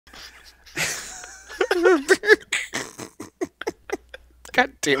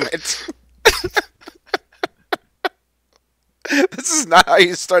God damn it. This is not how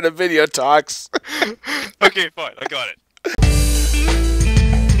you start a video, Talks. Okay, fine. I got it.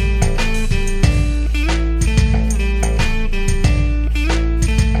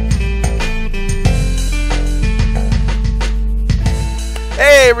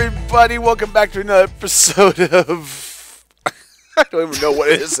 Hey, everybody. Welcome back to another episode of... I don't even know what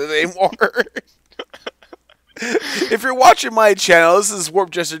it is anymore. If you're watching my channel, this is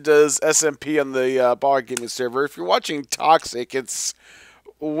WarpedJester does SMP on the BRG'ers gaming server. If you're watching Toxic, it's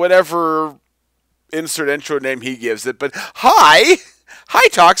whatever insert intro name he gives it. But hi! Hi,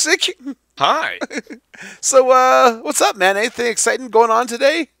 Toxic! Hi. So, what's up, man? Anything exciting going on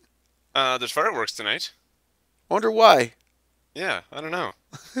today? There's fireworks tonight. I wonder why. Yeah, I don't know.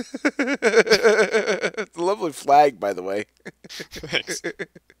 It's a lovely flag, by the way. Thanks.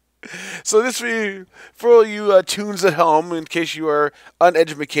 So this for all you tunes at home, in case you are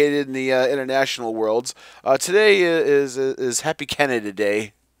uneducated in the international worlds, today is Happy Canada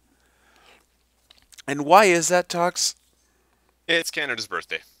Day. And why is that, Tox? It's Canada's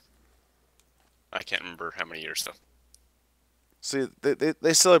birthday. I can't remember how many years though. See,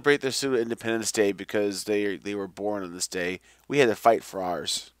 they celebrate their pseudo Independence Day because they were born on this day. We had to fight for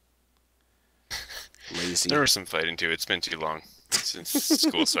ours. Lazy. There was some fighting too. It's been too long since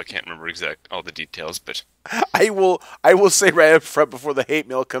school, so I can't remember all the details. But I will say right up front before the hate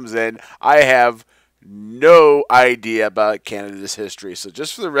mail comes in, I have no idea about Canada's history. So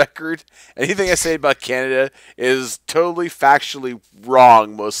just for the record, anything I say about Canada is totally factually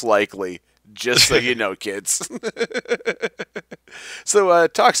wrong, most likely. Just so you know, kids. So,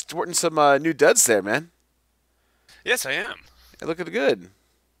 Talk, sporting some new duds there, man. yes, I am. Hey, looking good.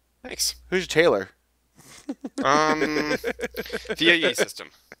 Thanks. Who's your tailor? VIE system.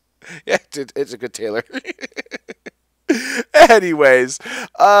 Yeah, it's a good tailor. Anyways,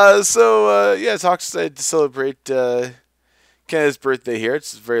 yeah, Talk's decided to celebrate Canada's birthday here.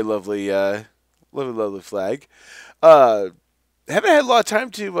 It's a very lovely, lovely flag. Haven't had a lot of time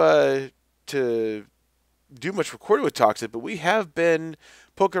to do much recording with Toxic, but we have been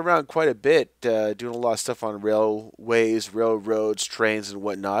poking around quite a bit, doing a lot of stuff on railways, railroads, trains, and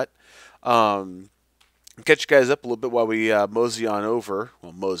whatnot. Catch you guys up a little bit while we mosey on over.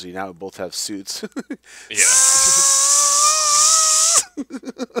 Well, mosey, now we both have suits. Yeah.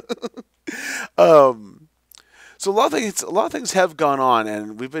 So a lot of things have gone on,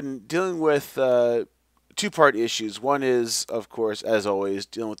 and we've been dealing with two-part issues. One is, of course, as always,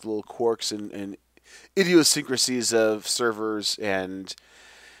 dealing with the little quirks and idiosyncrasies of servers and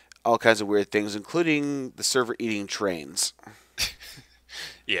all kinds of weird things, including the server eating trains.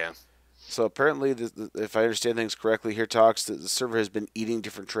 Yeah. So apparently, if I understand things correctly here, Talks, the server has been eating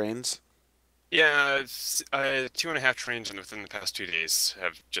different trains. Yeah. 2.5 trains within the past 2 days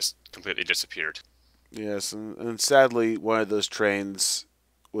have just completely disappeared. Yes, and sadly, one of those trains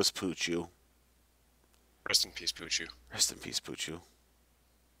was Poochu. Rest in peace, Poochu. Rest in peace, Poochu.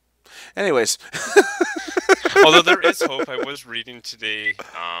 Anyways. Although there is hope. I was reading today,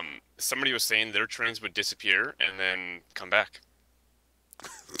 somebody was saying their trains would disappear and then come back.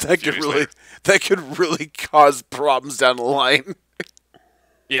 That could really cause problems down the line.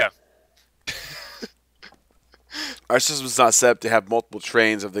 Yeah. Our system's not set up to have multiple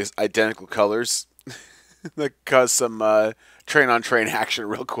trains of these identical colors. That cause some train-on-train action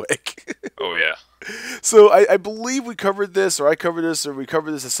real quick. Oh, yeah. So I believe we covered this, or I covered this, or we covered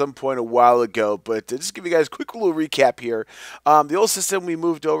this at some point a while ago. But to just give you guys a quick little recap here. The old system, we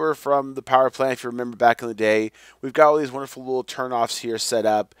moved over from the power plant, if you remember back in the day. We've got all these wonderful little turnoffs here set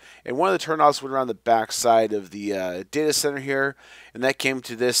up. And one of the turnoffs went around the back side of the data center here. And that came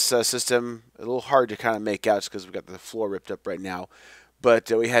to this system. A little hard to kind of make out because we've got the floor ripped up right now.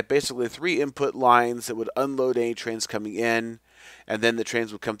 But we had basically 3 input lines that would unload any trains coming in. And then the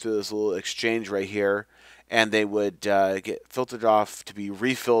trains would come through this little exchange right here. And they would get filtered off to be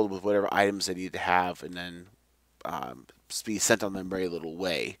refilled with whatever items they needed to have. And then be sent on their merry little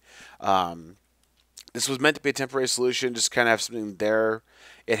way. This was meant to be a temporary solution, just kind of have something there.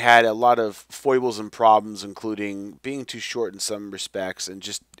 It had a lot of foibles and problems, including being too short in some respects. And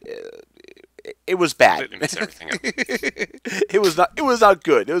just... it was bad. Everything up. It was not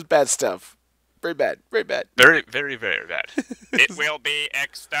good. It was bad stuff. Very bad. Very bad. Very, very, very bad. It will be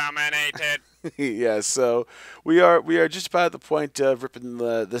exterminated. Yeah, so we are just about at the point of ripping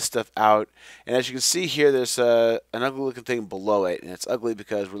this stuff out. And as you can see here, there's an ugly looking thing below it. And it's ugly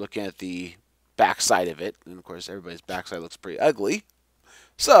because we're looking at the backside of it. And of course, everybody's backside looks pretty ugly.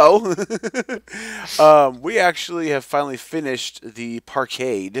 So, we actually have finally finished the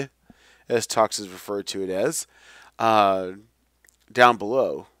Parkade. as Tox has referred to it as, uh, down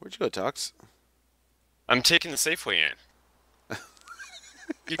below. Where'd you go, Tox? I'm taking the Safeway in.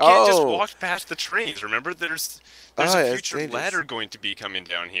 You can't just Oh, walk past the trains. Remember, there's oh, a yeah, that's future dangerous. ladder going to be coming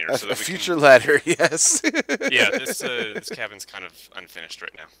down here, so A that we future can. ladder, yes. Yeah, this cabin's kind of unfinished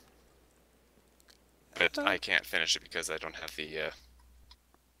right now, but I can't finish it because I don't have the.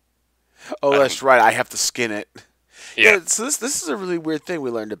 Oh, I that's don't. right. I have to skin it. Yeah. Yeah, so this is a really weird thing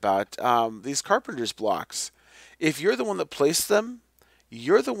we learned about these carpenter's blocks. If you're the one that placed them,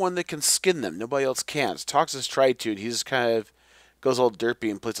 you're the one that can skin them. Nobody else can. Tox has tried to, and he just kind of goes all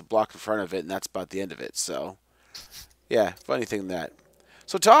derpy and puts a block in front of it, and that's about the end of it. So, yeah, funny thing that.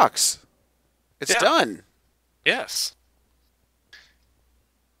 So, Tox, it's Yeah. done. Yes.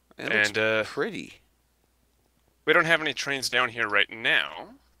 It looks And pretty. we don't have any trains down here right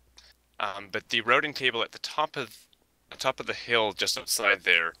now, but the routing table at the top of the hill just outside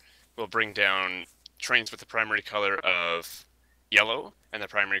there will bring down trains with the primary color of yellow and the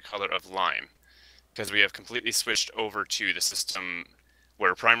primary color of lime, because we have completely switched over to the system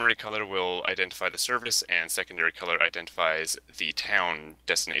where primary color will identify the service and secondary color identifies the town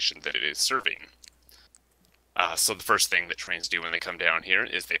destination that it is serving. So the first thing that trains do when they come down here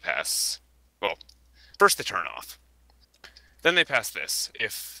is they pass, well, first they turn off. Then they pass this.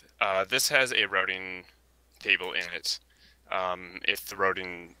 If this has a routing table in it, if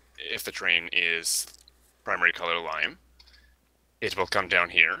the train is primary color lime, it will come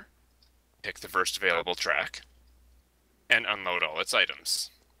down here, pick the first available track, and unload all its items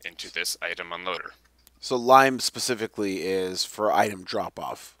into this item unloader. So, lime specifically is for item drop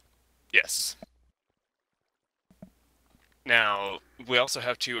off. Yes. Now, we also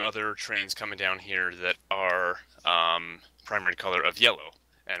have two other trains coming down here that are primary color of yellow,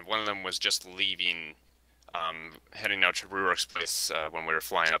 and one of them was just leaving, heading out to Ruark's place when we were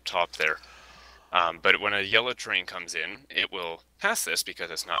flying up top there. But when a yellow train comes in, it will pass this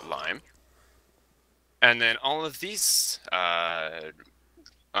because it's not lime. And then all of these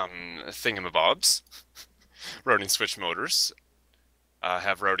thingamabobs, routing switch motors,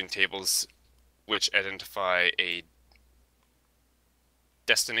 have routing tables which identify a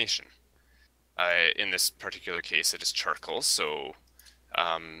destination. In this particular case, it is charcoal, so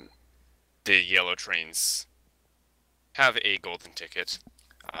the yellow trains have a golden ticket.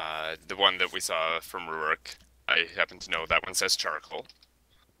 The one that we saw from Ruark, I happen to know that one says charcoal.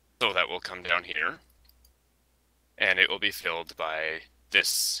 So that will come down here, and it will be filled by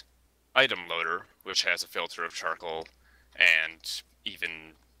this item loader, which has a filter of charcoal, and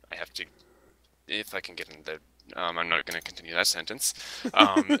even, I have to, if I can get in the, I'm not going to continue that sentence,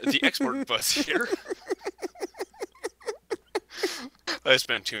 the export bus here. I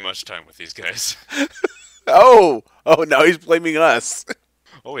spent too much time with these guys. Oh, now he's blaming us.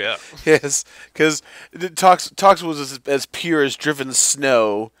 Oh, yeah. Yes, because Tox was as pure as driven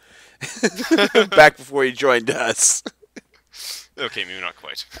snow back before he joined us. Okay, maybe not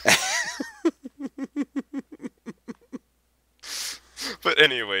quite. But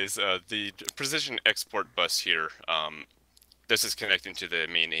anyways, the precision export bus here, this is connecting to the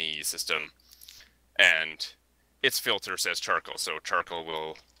main AE system, and its filter says charcoal, so charcoal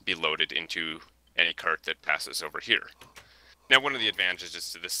will be loaded into any cart that passes over here. Now, one of the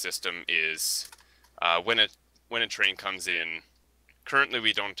advantages to this system is when a train comes in, currently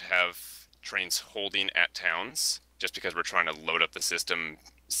we don't have trains holding at towns, just because we're trying to load up the system,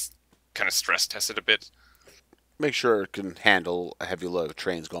 kind of stress test it a bit. Make sure it can handle a heavy load of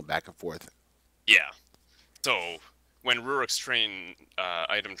trains going back and forth. Yeah. So when Ruark's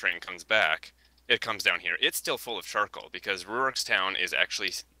item train comes back, it comes down here. It's still full of charcoal because Ruark's town is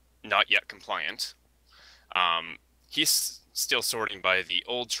actually not yet compliant. He's still sorting by the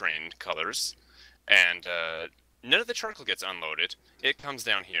old train colors, and none of the charcoal gets unloaded. It comes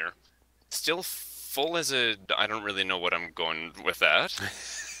down here, still full as a... I don't really know what I'm going with that.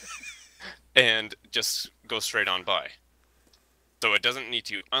 And just go straight on by. So it doesn't need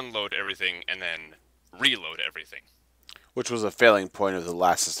to unload everything and then reload everything. Which was a failing point of the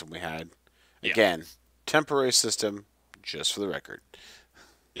last system we had. Yeah. Again, temporary system, just for the record.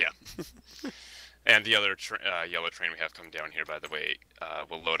 Yeah. And the other yellow train we have come down here, by the way,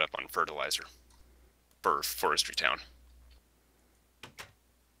 will load up on fertilizer for Forestry Town.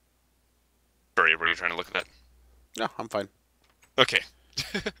 Sorry, were you trying to look at that? No, I'm fine. Okay.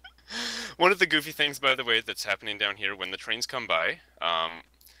 One of the goofy things, by the way, that's happening down here when the trains come by,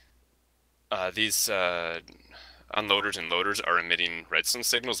 these unloaders and loaders are emitting redstone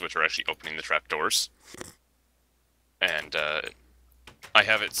signals, which are actually opening the trapdoors. And I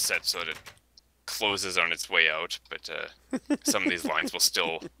have it set so that it closes on its way out, but some of these lines will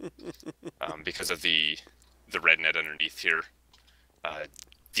still, because of the red net underneath here,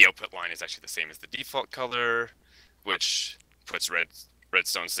 the output line is actually the same as the default color, which puts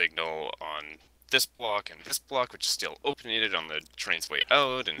redstone signal on this block and this block, which is still open-ended on the train's way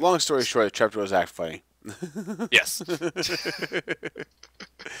out. And long story short, the trapdoors act funny. Yes.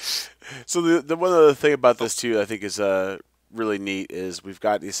 So the one other thing about this too, I think is really neat, is we've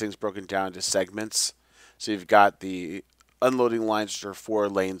got these things broken down to segments. So you've got the unloading lines, which are 4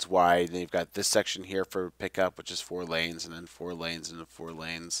 lanes wide, and you've got this section here for pickup, which is 4 lanes, and then 4 lanes and then 4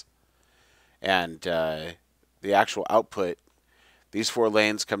 lanes. And the actual output, these 4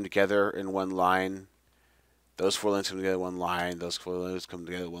 lanes come together in one line. Those 4 lanes come together in one line. Those 4 lanes come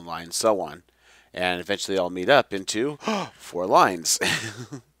together in one line, and so on. And eventually all meet up into 4 lines.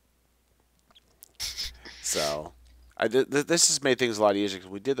 So this has made things a lot easier,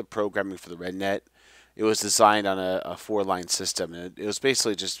 because we did the programming for the RedNet. It was designed on a 4-line system, and it was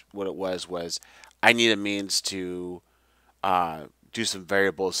basically just what it was I need a means to do some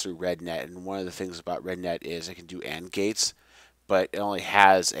variables through RedNet. And one of the things about RedNet is it can do AND gates, but it only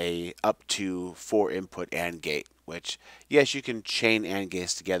has a up to 4 input AND gate, which, yes, you can chain AND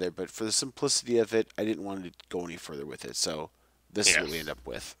gates together, but for the simplicity of it, I didn't want to go any further with it. So this is what we end up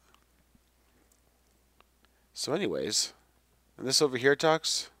with. So anyways, and this over here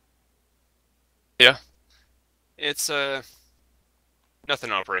talks? Yeah. It's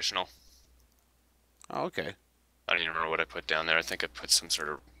nothing operational. Oh, okay. I don't even remember what I put down there. I think I put some sort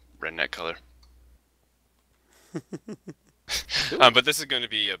of redneck color. But this is going to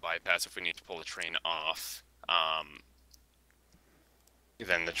be a bypass if we need to pull the train off.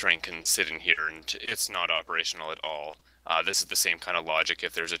 Then the train can sit in here, and it's not operational at all. This is the same kind of logic.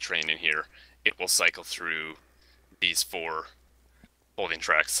 If there's a train in here, it will cycle through these 4 holding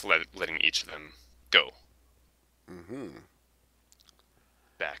tracks, letting each of them go.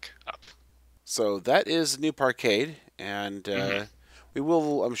 Back up. So that is the new Parkade, and we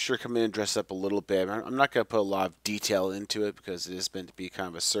will, I'm sure, come in and dress up a little bit. I'm not going to put a lot of detail into it, because it is meant to be kind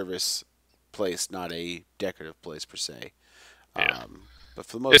of a service place, not a decorative place per se. Yeah. But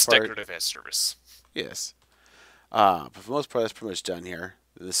for the most part, decorative as service. Yes. But for the most part, that's pretty much done here.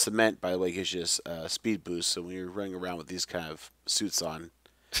 The cement, by the way, gives you a speed boost, so when you're running around with these kind of suits on,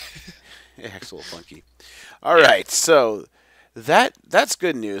 it acts a little funky. All right, so that's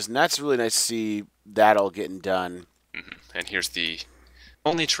good news, and that's really nice to see that all getting done. And here's the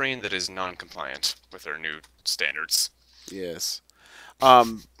only train that is non-compliant with our new standards. Yes.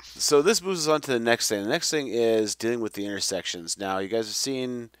 So this moves us on to the next thing. The next thing is dealing with the intersections. Now, you guys have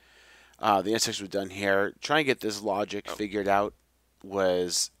seen the intersections we've done here. Trying to get this logic figured out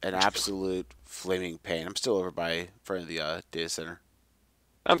was an absolute flaming pain. I'm still over by front of the data center.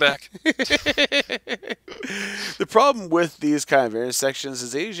 I'm back. The problem with these kind of intersections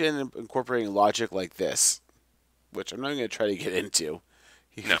is they usually end up incorporating logic like this, which I'm not going to try to get into.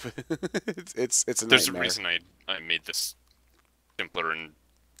 No. it's a nightmare. There's a reason I made this simpler and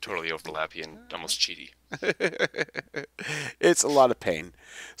totally overlappy and almost cheaty. It's a lot of pain.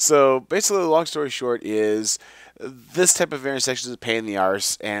 So basically, the long story short is this type of intersection is a pain in the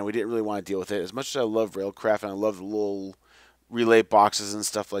arse, and we didn't really want to deal with it. As much as I love Railcraft and I love the little relay boxes and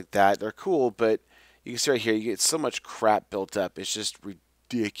stuff like that, they're cool, but you can see right here, you get so much crap built up. It's just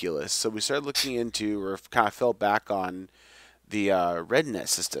ridiculous. So we started looking into, or kind of fell back on, the RedNet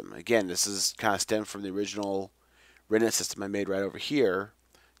system. Again, this is kind of stemmed from the original RedNet system I made right over here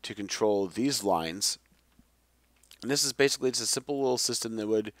to control these lines. And this is basically just a simple little system that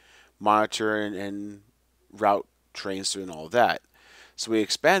would monitor and route trains through and all of that. So we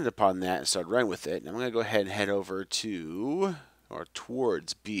expanded upon that and started running with it. And I'm going to go ahead and head over to, or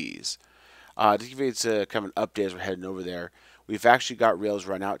towards B's. To give you kind of an update as we're heading over there, we've actually got rails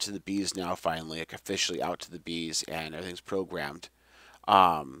run out to the B's now finally, like officially out to the B's, and everything's programmed.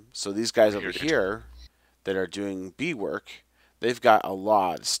 So these guys over here that are doing B work, they've got a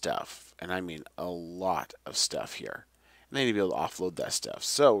lot of stuff, and I mean a lot of stuff here. And they need to be able to offload that stuff.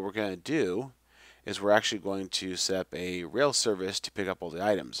 So what we're going to do is we're actually going to set up a rail service to pick up all the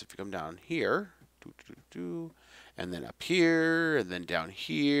items. If you come down here, and then up here, and then down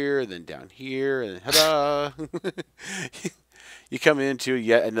here, and then down here, and ta-da! You come into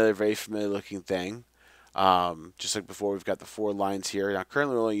yet another very familiar looking thing. Just like before, we've got the 4 lines here. Now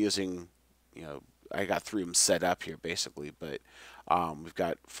currently we're only using, I got 3 of them set up here basically, but we've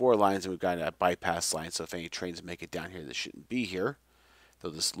got 4 lines and we've got a bypass line, so if any trains make it down here that shouldn't be here,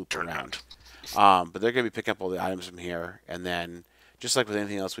 they'll just loop around. But they're going to be picking up all the items from here, and then just like with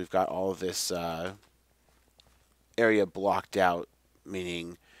anything else, we've got all of this area blocked out,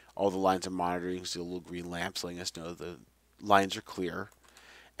 meaning All the lines are monitoring. You can see the little green lamps letting us know the lines are clear.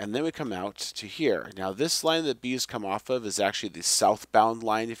 And then we come out to here. Now this line that bees come off of is actually the southbound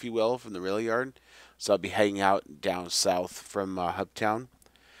line, if you will, from the rail yard. So I'll be heading out down south from Hubtown.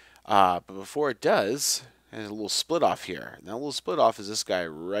 But before it does, there's a little split off here. Now a little split off is this guy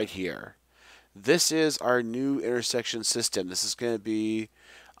right here. This is our new intersection system. This is going to be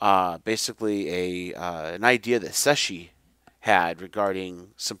basically an idea that Seshi had regarding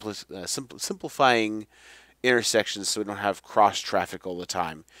simplifying intersections so we don't have cross traffic all the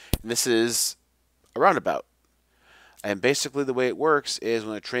time. And this is a roundabout. And basically the way it works is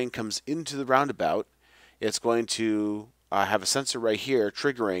when a train comes into the roundabout, it's going to have a sensor right here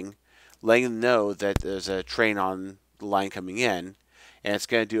triggering, letting them know that there's a train on the line coming in, and it's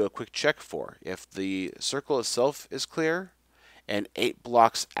going to do a quick check for if the circle itself is clear and 8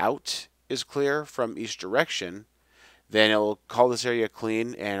 blocks out is clear from each direction. Then it'll call this area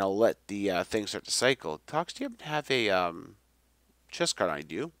clean, and it'll let the thing start to cycle. Tox, do you have a chest card on you,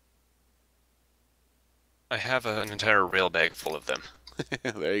 do you? I have an entire rail bag full of them.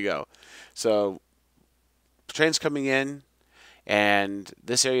 There you go. So, train's coming in, and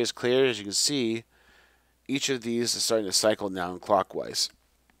this area is clear. As you can see, each of these is starting to cycle now clockwise.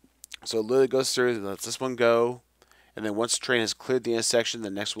 So it literally goes through, lets this one go, and then once the train has cleared the intersection, the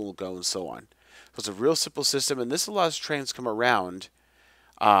next one will go, and so on. So it's a real simple system, and this allows trains to come around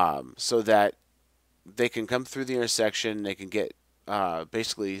so that they can come through the intersection, they can get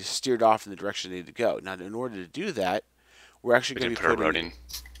basically steered off in the direction they need to go. Now, in order to do that, we're actually going to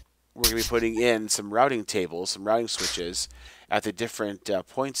be putting in some routing tables, some routing switches at the different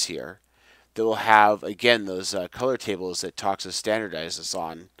points here that will have, again, those color tables that Tox has standardized us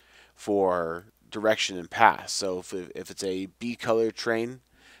on for direction and path. So if it's a B color train,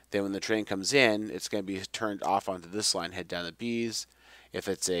 then when the train comes in, it's going to be turned off onto this line, head down the B's. If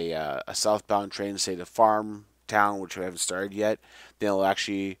it's a southbound train, say to Farm Town, which we haven't started yet, then it'll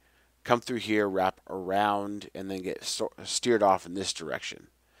actually come through here, wrap around, and then get steered off in this direction.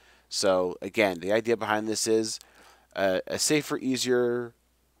 So again, the idea behind this is a safer, easier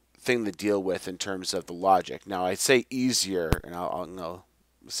thing to deal with in terms of the logic. Now, I say easier, and I'll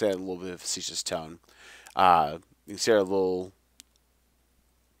say it in a little bit of a facetious tone. You can see our little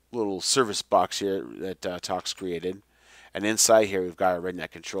service box here that Tox created. And inside here, we've got our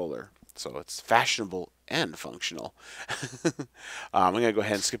redneck controller. So it's fashionable and functional. I'm going to go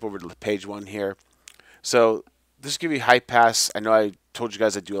ahead and skip over to page 1 here. So this will give you high pass. I know I told you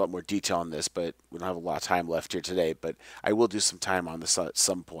guys I'd do a lot more detail on this, but we don't have a lot of time left here today. But I will do some time on this at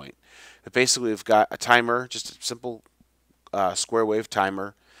some point. But basically, we've got a timer, just a simple square wave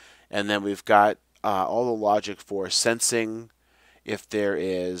timer. And then we've got all the logic for sensing if there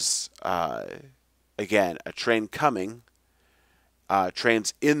is, again, a train coming,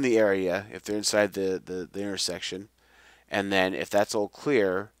 trains in the area, if they're inside the intersection. And then if that's all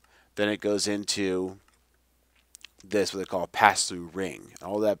clear, then it goes into this, what they call a pass-through ring.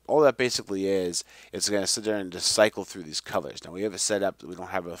 All that basically is, it's going to sit there and just cycle through these colors. Now, we have it set up that we don't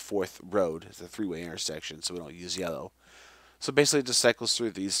have a fourth road. It's a 3-way intersection, so we don't use yellow. So basically, it just cycles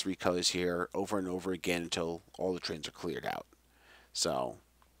through these 3 colors here over and over again until all the trains are cleared out. So,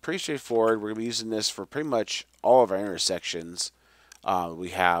 pretty straightforward. We're going to be using this for pretty much all of our intersections. We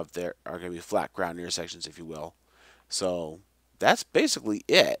have, there are going to be flat ground intersections, if you will. So, that's basically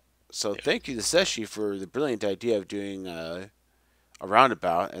it. So, thank you to Seshi for the brilliant idea of doing a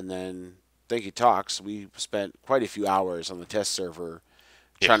roundabout. And then, thank you, Tox. We spent quite a few hours on the test server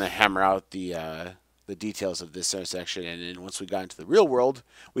trying to hammer out the details of this intersection. And then once we got into the real world,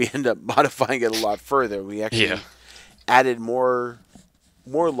 we ended up modifying it a lot further. We actually added more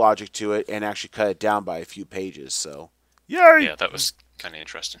logic to it and actually cut it down by a few pages. So, yay! Yeah, that was kind of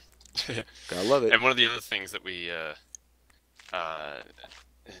interesting. Gotta love it. And one of the other things that the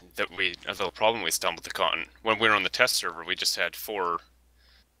problem we stumbled upon when we were on the test server, we just had four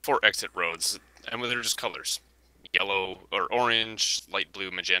exit roads, and they're just colors: yellow or orange, light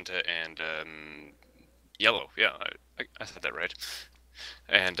blue, magenta, and yellow. Yeah, I said that right.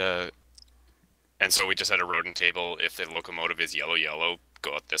 And so we just had a rodent table. If the locomotive is yellow, yellow,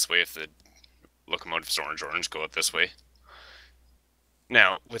 go out this way. If the locomotive is orange, orange, go out this way.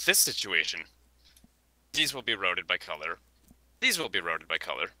 Now, with this situation, these will be routed by color. These will be routed by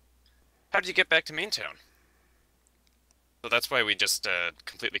color. How do you get back to main town? So that's why we just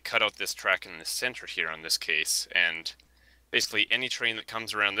completely cut out this track in the center here on this case, and basically any train that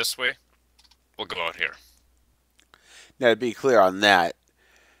comes around this way will go out here. Now, to be clear on that,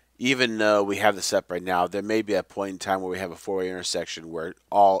 even though we have this up right now, there may be a point in time where we have a 4-way intersection where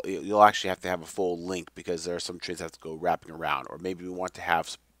you'll actually have to have a full link because there are some trains that have to go wrapping around, or maybe we want to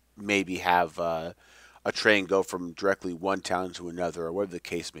have maybe have a train go from directly one town to another, or whatever the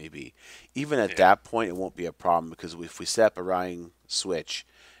case may be. Even at Yeah. that point, it won't be a problem because if we set up a routing switch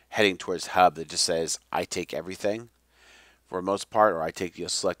heading towards hub that just says I take everything for the most part, or I take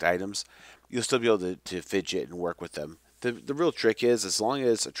select items, you'll still be able to fidget and work with them. The real trick is as long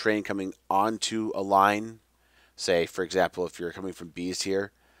as a train coming onto a line, say for example if you're coming from B's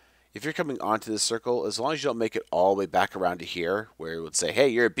here, if you're coming onto this circle, as long as you don't make it all the way back around to here, where it would say, hey,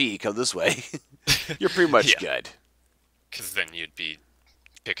 you're a B, come this way, you're pretty much Yeah. good. Because then you'd be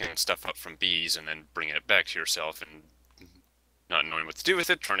picking stuff up from bees and then bringing it back to yourself and not knowing what to do with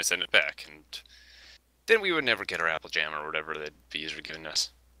it, trying to send it back. And then we would never get our apple jam or whatever the bees are giving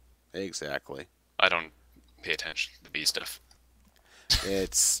us. Exactly. I don't pay attention to the bee stuff.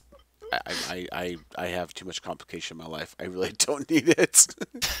 It's I have too much complication in my life. I really don't need it.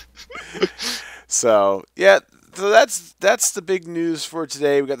 So yeah, so that's the big news for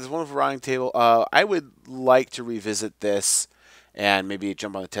today. We got this wonderful routing table. I would like to revisit this and maybe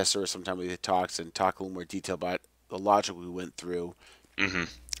jump on the test server sometime with the talks and talk a little more detail about the logic we went through. Mm-hmm.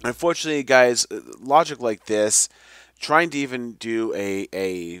 Unfortunately, guys, logic like this, trying to even do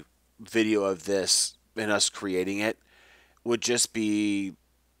a video of this and us creating it would just be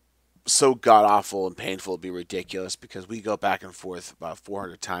so god awful and painful, it'd be ridiculous because we go back and forth about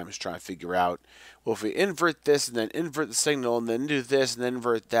 400 times trying to figure out, well, if we invert this and then invert the signal and then do this and then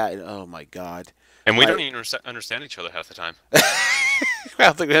invert that, and oh my god. And we don't even understand each other half the time. I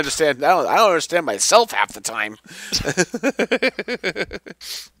don't think we understand. I don't understand myself half the time.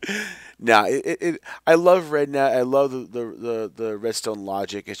 No, I love RedNet. I love the Redstone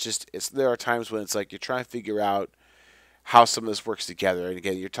logic. It's just there are times when it's like you're trying to figure out how some of this works together. And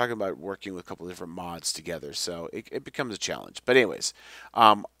again, you're talking about working with a couple of different mods together, so it becomes a challenge. But anyways,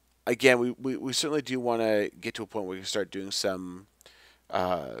 again, we certainly do want to get to a point where we can start doing some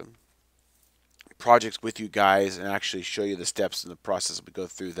projects with you guys and actually show you the steps and the process as we go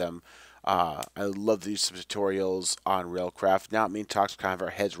through them. I love to do some tutorials on Railcraft. Now, me and Tox kind of have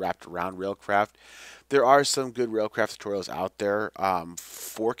our heads wrapped around Railcraft. There are some good Railcraft tutorials out there.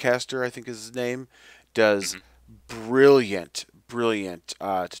 Forecaster, I think is his name, does brilliant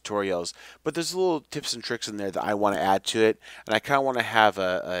tutorials, but there's little tips and tricks in there that I want to add to it, and I kind of want to have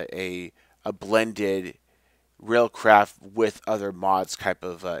a blended Railcraft with other mods type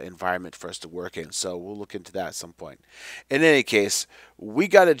of environment for us to work in. So we'll look into that at some point. In any case, we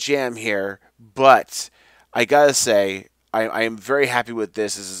got a jam here, but I gotta say I am very happy with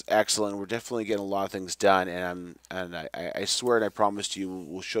this. This is excellent. We're definitely getting a lot of things done, and I swear and I promised you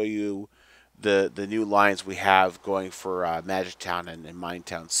we'll show you the new lines we have going for Magic Town and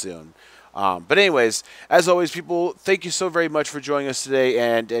Minetown soon. But anyways, as always, people, thank you so very much for joining us today.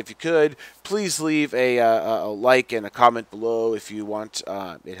 And if you could, please leave a like and a comment below if you want.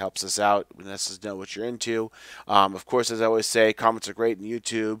 It helps us out. It lets us know what you're into. Of course, as I always say, comments are great on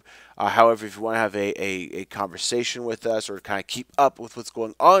YouTube. However, if you want to have a conversation with us or kind of keep up with what's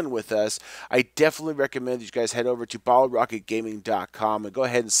going on with us, I definitely recommend that you guys head over to BottleRocketGaming.com and go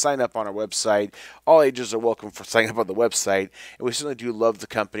ahead and sign up on our website. All ages are welcome for signing up on the website. And we certainly do love the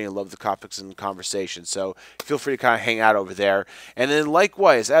company and love the topics and conversation. So feel free to kind of hang out over there. And then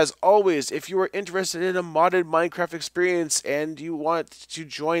likewise, as always, if you are interested in a modded Minecraft experience and you want to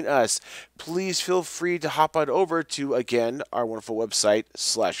join us, please feel free to hop on over to, again, our wonderful website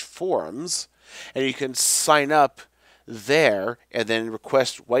 /forums, and you can sign up there and then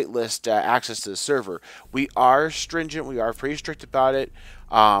request whitelist access to the server. We are stringent. We are pretty strict about it.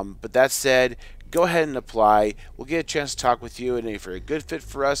 But that said, go ahead and apply. We'll get a chance to talk with you, and if you're a good fit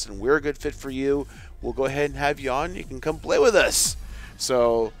for us and we're a good fit for you, we'll go ahead and have you on. You can come play with us.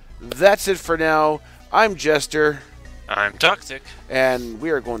 So that's it for now. I'm Jester. I'm Toxic. And we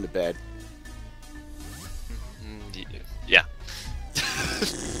are going to bed. Yeah.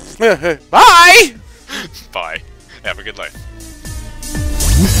 Bye! Bye. Have a good life.